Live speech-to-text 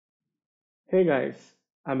Hey guys,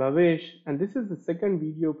 I'm Avesh and this is the second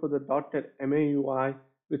video for the .NET MAUI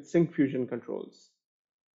with Sync Fusion controls.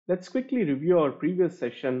 Let's quickly review our previous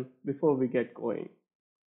session before we get going.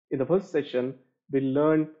 In the first session, we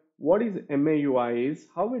learned what is MAUI is,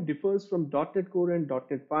 how it differs from .NET Core and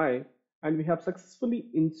 .NET 5, and we have successfully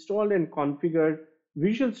installed and configured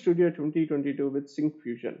Visual Studio 2022 with Sync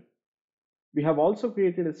Fusion. We have also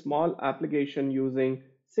created a small application using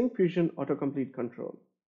Sync Fusion Autocomplete control.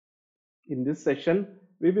 In this session,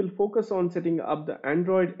 we will focus on setting up the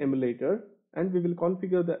Android emulator, and we will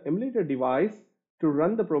configure the emulator device to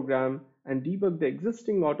run the program and debug the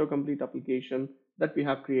existing autocomplete application that we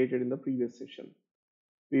have created in the previous session.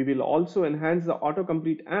 We will also enhance the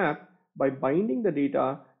autocomplete app by binding the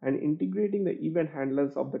data and integrating the event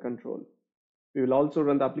handlers of the control. We will also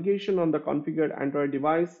run the application on the configured Android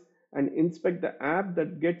device and inspect the app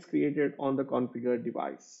that gets created on the configured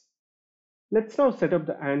device. Let's now set up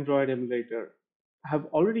the Android emulator. I have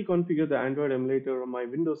already configured the Android emulator on my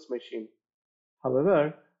Windows machine.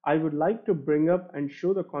 However, I would like to bring up and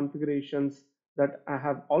show the configurations that I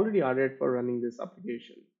have already added for running this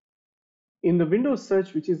application. In the Windows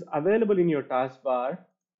search, which is available in your taskbar,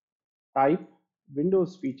 type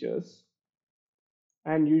Windows Features,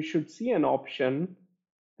 and you should see an option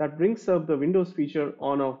that brings up the Windows feature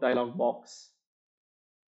on-off dialog box.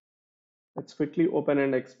 Let's quickly open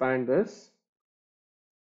and expand this.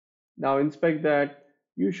 Now inspect that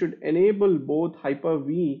you should enable both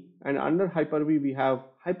Hyper-V, and under Hyper-V we have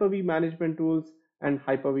Hyper-V management tools and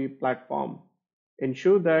Hyper-V platform.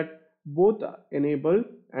 Ensure that both are enabled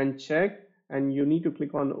and check, and you need to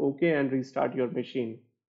click on OK and restart your machine.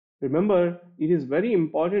 Remember, it is very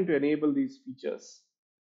important to enable these features.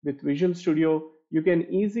 With Visual Studio, you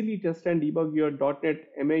can easily test and debug your .NET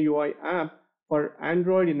MAUI app for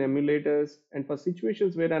Android in emulators and for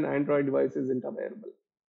situations where an Android device isn't available.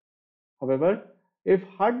 However, if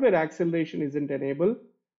hardware acceleration isn't enabled,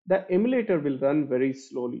 the emulator will run very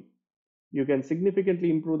slowly. You can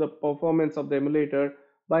significantly improve the performance of the emulator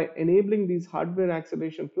by enabling these hardware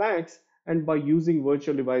acceleration flags and by using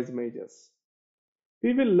virtual device images.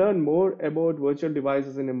 We will learn more about virtual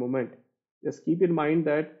devices in a moment. Just keep in mind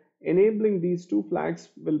that enabling these two flags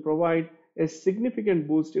will provide a significant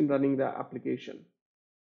boost in running the application.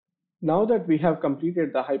 Now that we have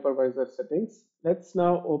completed the hypervisor settings, let's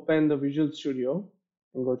now open the Visual Studio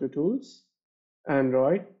and go to Tools,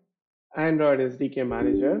 Android, Android SDK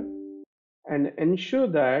Manager, and ensure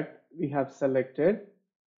that we have selected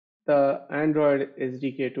the Android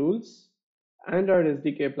SDK Tools, Android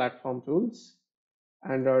SDK Platform Tools,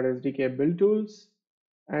 Android SDK Build Tools,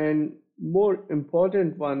 and more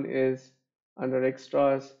important one is under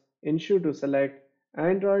Extras, ensure to select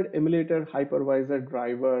Android Emulator Hypervisor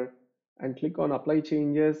Driver and click on Apply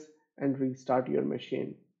Changes and restart your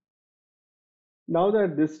machine. Now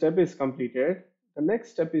that this step is completed, the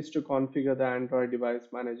next step is to configure the Android Device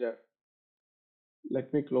Manager.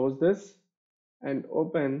 Let me close this and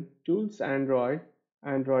open Tools Android,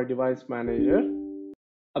 Android Device Manager.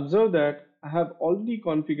 Observe that I have already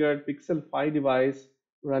configured Pixel 5 device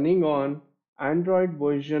running on Android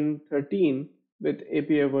version 13 with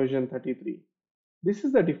API version 33. This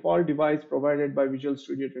is the default device provided by Visual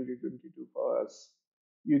Studio 2022 for us.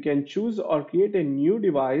 You can choose or create a new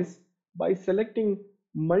device by selecting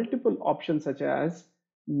multiple options such as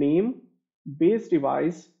name, base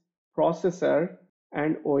device, processor,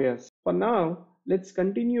 and OS. For now, let's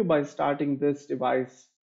continue by starting this device.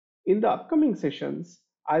 In the upcoming sessions,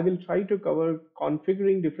 I will try to cover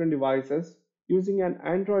configuring different devices using an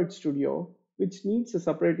Android Studio, which needs a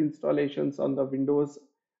separate installations on the Windows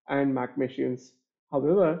and Mac machines.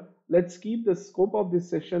 However, let's keep the scope of this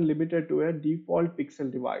session limited to a default Pixel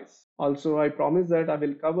device. Also, I promise that I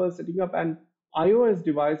will cover setting up an iOS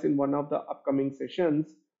device in one of the upcoming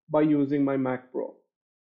sessions by using my Mac Pro.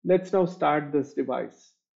 Let's now start this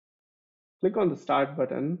device. Click on the Start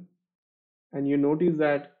button and you notice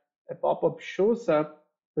that a pop-up shows up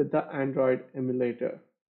with the Android emulator.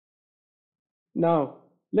 Now,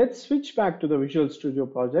 let's switch back to the Visual Studio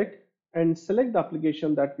project and select the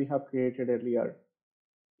application that we have created earlier.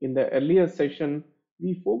 In the earlier session,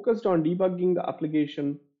 we focused on debugging the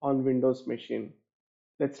application on Windows machine.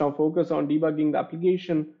 Let's now focus on debugging the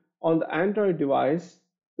application on the Android device,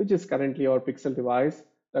 which is currently our Pixel device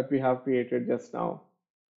that we have created just now.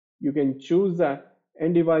 You can choose the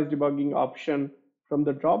End Device Debugging option from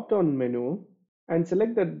the drop-down menu and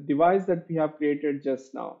select the device that we have created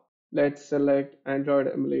just now. Let's select Android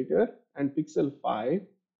emulator and Pixel 5,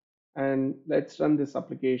 and let's run this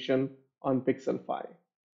application on Pixel 5.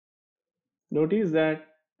 Notice that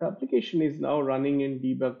the application is now running in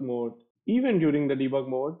debug mode. Even during the debug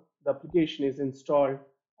mode, the application is installed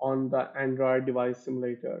on the Android device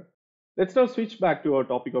simulator. Let's now switch back to our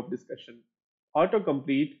topic of discussion.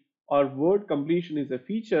 Autocomplete or word completion is a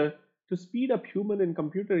feature to speed up human and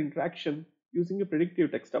computer interaction using a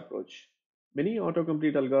predictive text approach. Many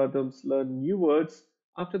autocomplete algorithms learn new words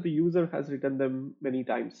after the user has written them many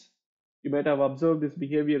times. You might have observed this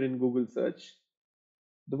behavior in Google search.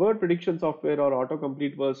 The word prediction software or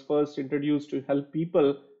autocomplete was first introduced to help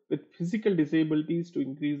people with physical disabilities to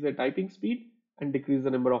increase their typing speed and decrease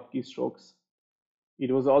the number of keystrokes.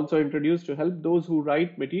 It was also introduced to help those who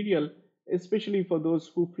write material, especially for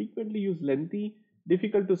those who frequently use lengthy,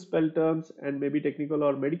 difficult to spell terms and maybe technical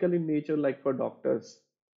or medical in nature, like for doctors.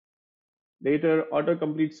 Later,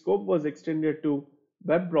 autocomplete scope was extended to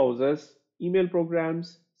web browsers, email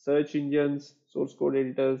programs, search engines, source code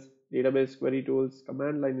editors, database query tools,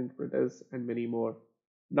 command line interpreters, and many more.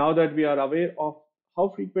 Now that we are aware of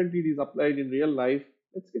how frequently it is applied in real life,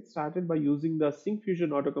 let's get started by using the SyncFusion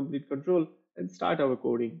autocomplete control and start our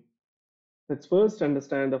coding. Let's first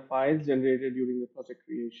understand the files generated during the project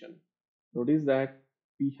creation. Notice that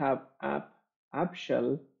we have app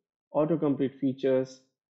shell, autocomplete features,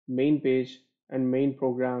 main page, and main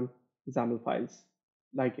program XAML files.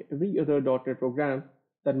 Like every other .NET program,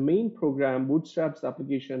 the main program bootstraps the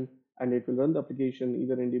application and it will run the application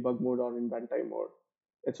either in debug mode or in runtime mode.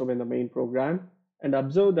 Let's open the main program and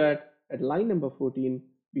observe that at line number 14,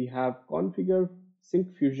 we have configure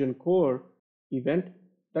SyncFusion core event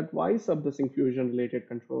that wires up the SyncFusion related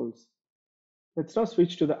controls. Let's now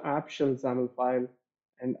switch to the app shell XAML file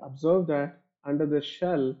and observe that under the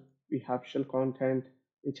shell, we have shell content,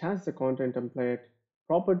 which has the content template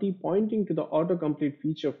property pointing to the autocomplete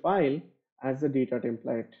feature file as the data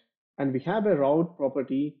template. And we have a route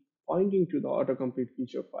property pointing to the autocomplete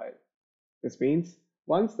feature file. This means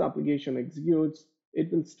once the application executes,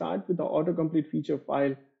 it will start with the autocomplete feature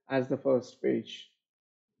file as the first page.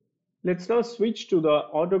 Let's now switch to the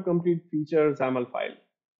autocomplete feature XAML file.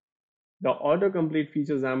 The autocomplete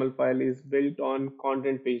feature XAML file is built on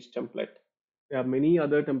content page template. There are many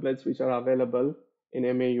other templates which are available in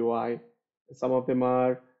MAUI. Some of them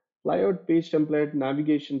are flyout page template,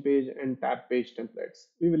 navigation page, and tab page templates.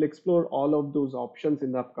 We will explore all of those options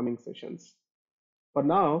in the upcoming sessions. For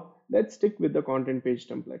now, let's stick with the content page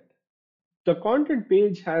template. The content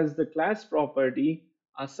page has the class property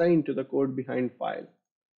assigned to the code behind file.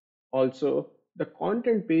 Also, the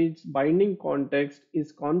content page binding context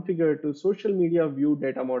is configured to social media view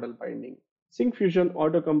data model binding. SyncFusion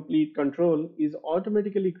autocomplete control is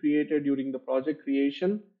automatically created during the project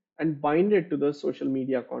creation and binded to the social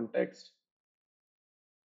media context.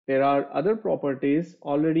 There are other properties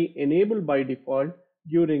already enabled by default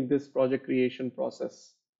during this project creation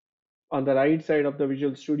process. On the right side of the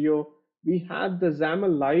Visual Studio, we have the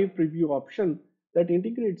XAML live preview option that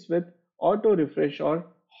integrates with auto refresh or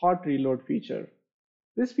hot reload feature.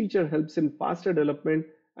 This feature helps in faster development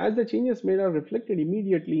as the changes made are reflected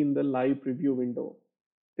immediately in the live preview window.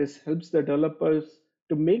 This helps the developers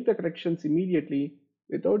to make the corrections immediately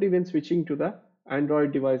without even switching to the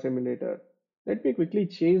Android device emulator. Let me quickly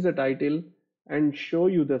change the title and show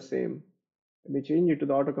you the same. Let me change it to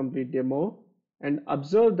the autocomplete demo and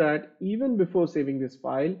observe that even before saving this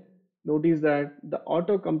file, notice that the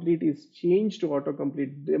autocomplete is changed to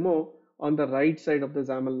autocomplete demo on the right side of the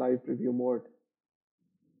XAML live preview mode.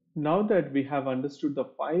 Now that we have understood the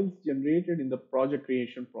files generated in the project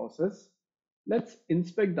creation process, let's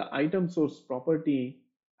inspect the item source property,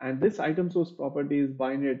 and this item source property is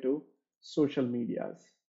binded to social medias.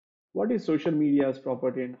 What is social medias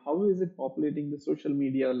property and how is it populating the social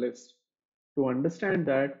media list? To understand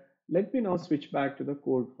that, let me now switch back to the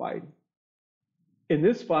code file. In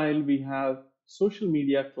this file, we have social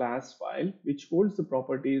media class file, which holds the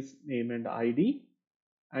properties name and ID.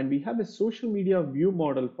 And we have a social media view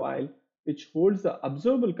model file, which holds the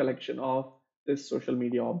observable collection of this social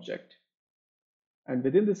media object. And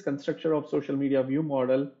within this constructor of social media view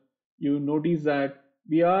model, you notice that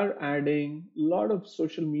we are adding a lot of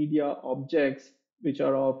social media objects, which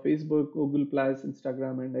are of Facebook, Google+,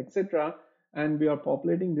 Instagram, and etc. And we are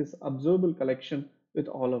populating this observable collection with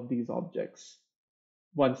all of these objects.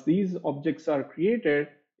 Once these objects are created,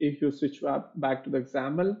 if you switch back to the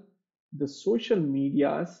XAML, the social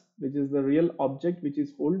medias, which is the real object which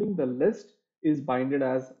is holding the list, is binded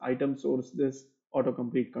as item source this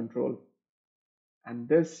autocomplete control. And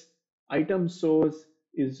this item source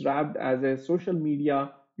is wrapped as a social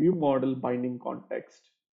media view model binding context.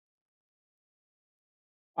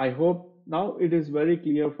 I hope now it is very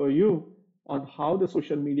clear for you on how the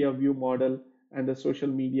social media view model and the social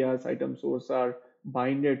media's item source are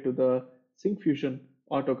binded to the SyncFusion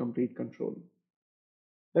autocomplete control.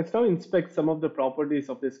 Let's now inspect some of the properties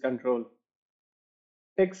of this control.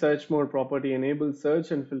 Text search mode property enables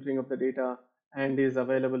search and filtering of the data and is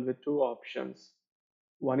available with two options.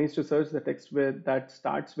 One is to search the text that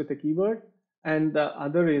starts with a keyword, and the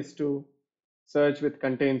other is to search with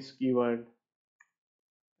contains keyword.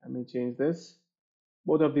 Let me change this.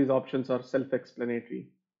 Both of these options are self-explanatory.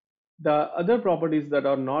 The other properties that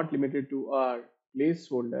are not limited to are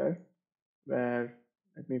placeholder, where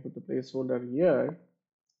let me put the placeholder here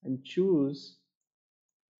and choose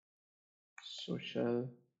social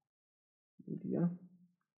media.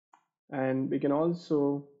 And we can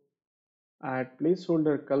also add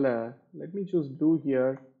placeholder color. Let me choose blue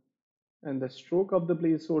here, and the stroke of the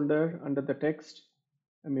placeholder under the text,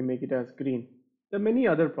 let me make it as green. There are many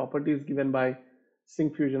other properties given by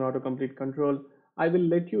Syncfusion Autocomplete control. I will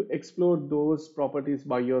let you explore those properties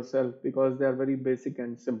by yourself because they are very basic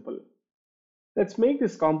and simple. Let's make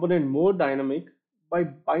this component more dynamic by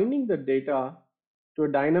binding the data to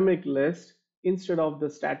a dynamic list instead of the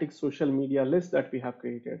static social media list that we have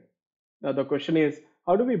created. Now the question is,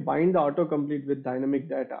 how do we bind the autocomplete with dynamic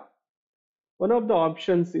data? One of the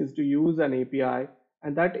options is to use an API,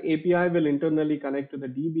 and that API will internally connect to the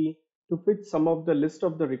DB to fit some of the list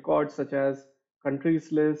of the records such as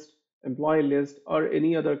countries list, employee list, or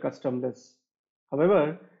any other custom lists.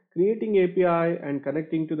 However, creating API and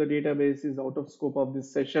connecting to the database is out of scope of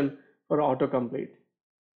this session for autocomplete.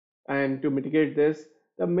 And to mitigate this,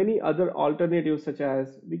 there are many other alternatives such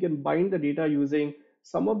as we can bind the data using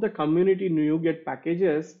some of the community NuGet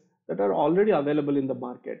packages that are already available in the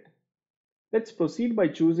market. Let's proceed by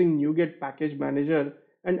choosing NuGet package manager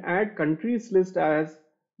and add countries list as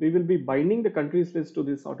we will be binding the countries list to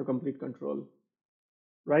this autocomplete control.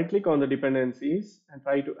 Right click on the dependencies and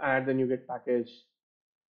try to add the NuGet package.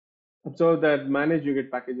 Observe that manage NuGet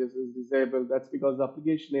packages is disabled. That's because the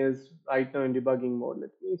application is right now in debugging mode. Let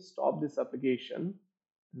me stop this application.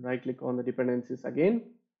 Right click on the dependencies again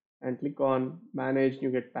and click on manage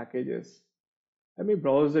NuGet packages. Let me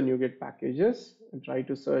browse the NuGet packages and try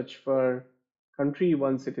to search for country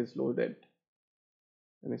once it is loaded.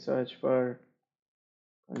 Let me search for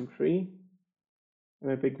country. Let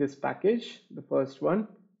me pick this package, the first one.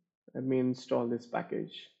 Let me install this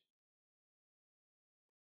package.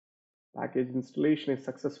 Package installation is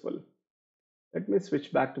successful. Let me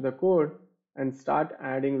switch back to the code and start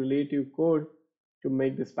adding relative code to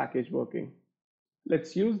make this package working.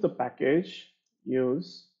 Let's use the package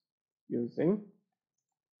using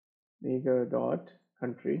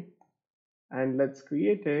meager.country, and let's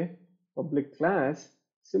create a public class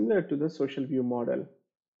similar to the social view model.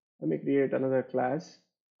 Let me create another class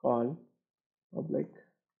called public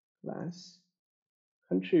class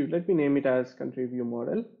country. Let me name it as country view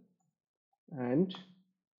model, and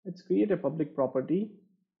let's create a public property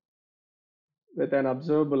with an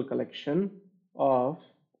observable collection of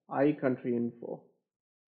country info,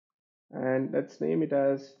 and let's name it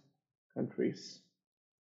as countries.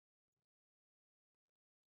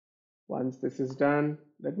 Once this is done,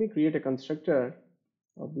 let me create a constructor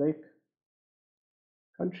public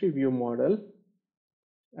country view model,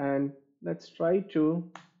 and let's try to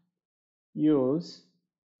use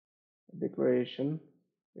declaration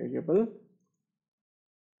variable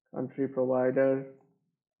country provider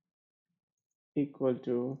equal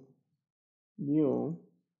to new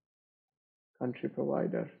country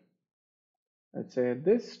provider. Let's say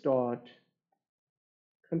this dot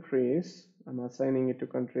countries, I'm assigning it to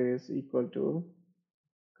countries equal to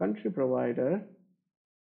country provider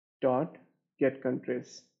dot get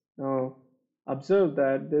countries. Now observe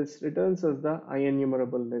that this returns us the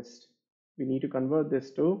IEnumerable list. We need to convert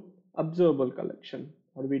this to observable collection.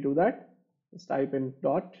 How do we do that? Let's type in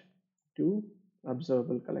dot to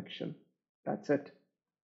observable collection. That's it.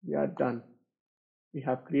 We are done. We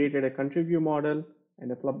have created a country view model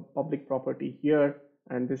and a public property here,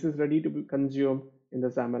 and this is ready to be consumed in the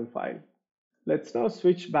XAML file. Let's now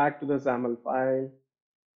switch back to the XAML file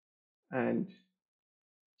and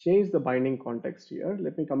change the binding context here.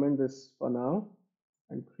 Let me comment this for now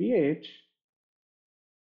and create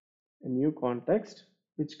a new context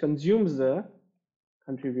which consumes the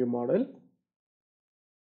country view model.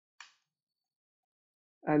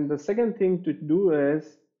 And the second thing to do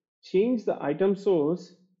is change the item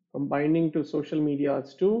source from binding to social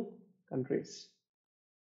medias to countries.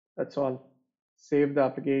 That's all. Save the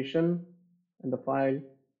application and the file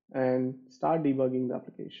and start debugging the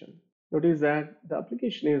application. Notice that the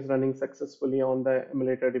application is running successfully on the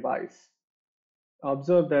emulator device.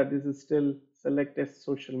 Observe that this is still select as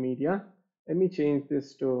social media. Let me change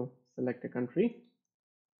this to select a country.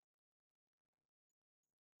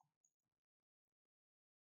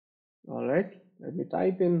 All right, Let me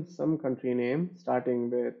type in some country name starting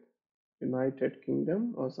with United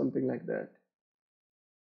Kingdom or something like that.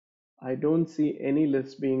 I don't see any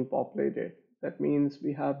list being populated. That means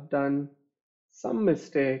we have done some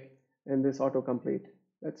mistake in this autocomplete.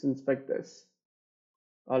 Let's inspect this.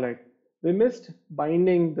 All right, we missed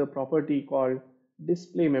binding the property called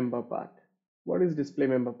display member path. What is display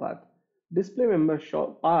member path? Display member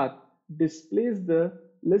path displays the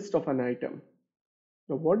list of an item.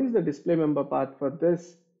 Now, what is the display member path for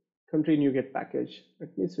this country NuGet package?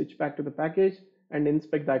 Let me switch back to the package and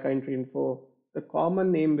inspect the country info. The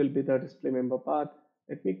common name will be the display member path.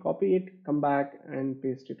 Let me copy it, come back and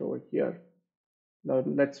paste it over here. Now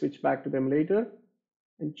let's switch back to the emulator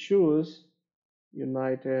and choose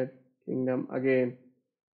United Kingdom again.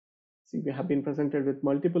 See, we have been presented with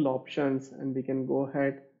multiple options and we can go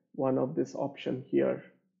ahead one of this option here.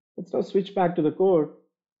 Let's now switch back to the code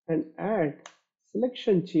and add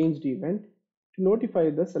selection changed event to notify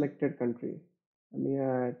the selected country. Let me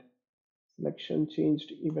add selection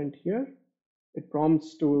changed event here. It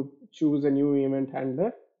prompts to choose a new event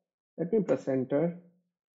handler. Let me press enter.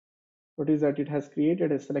 Notice that it has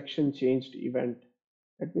created a selection changed event.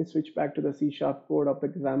 Let me switch back to the C# code of the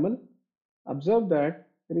XAML. Observe that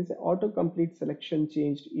there is an autocomplete selection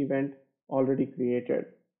changed event already created.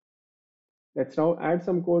 Let's now add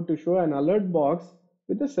some code to show an alert box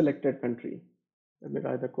with the selected country. Let me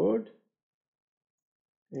write the code.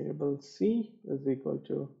 Variable C is equal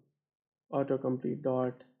to autocomplete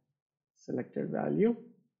dot selected value.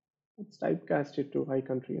 Let's typecast it to high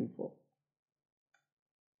country info.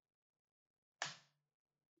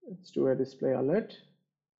 Let's do a display alert.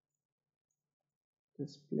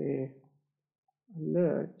 Display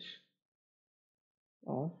alert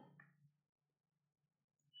of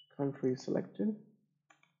country selected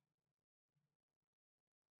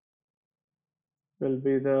will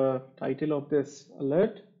be the title of this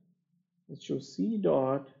alert. Let's choose C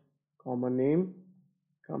dot comma name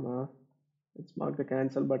comma. Let's mark the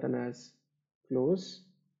cancel button as close.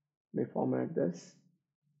 Let me format this.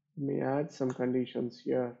 Let me add some conditions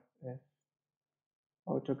here. If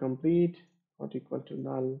autocomplete not equal to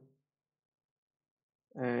null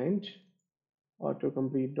and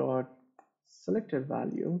autocomplete dot selected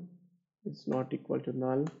value is not equal to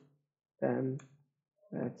null, then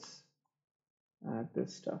let's add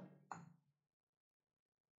this stuff.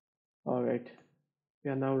 All right,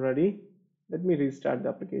 we are now ready. Let me restart the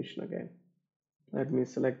application again. Let me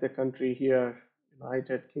select the country here,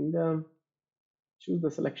 United Kingdom. Choose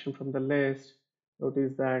the selection from the list.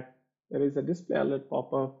 Notice that there is a display alert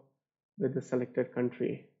pop-up with the selected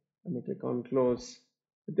country. Let me click on close.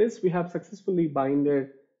 With this, we have successfully binded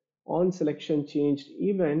on selection changed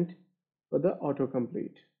event for the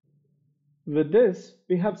autocomplete. With this,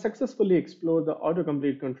 we have successfully explored the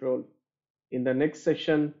autocomplete control. In the next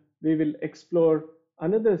session, we will explore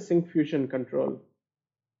another Syncfusion control.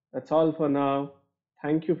 That's all for now.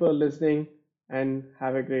 Thank you for listening and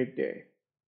have a great day.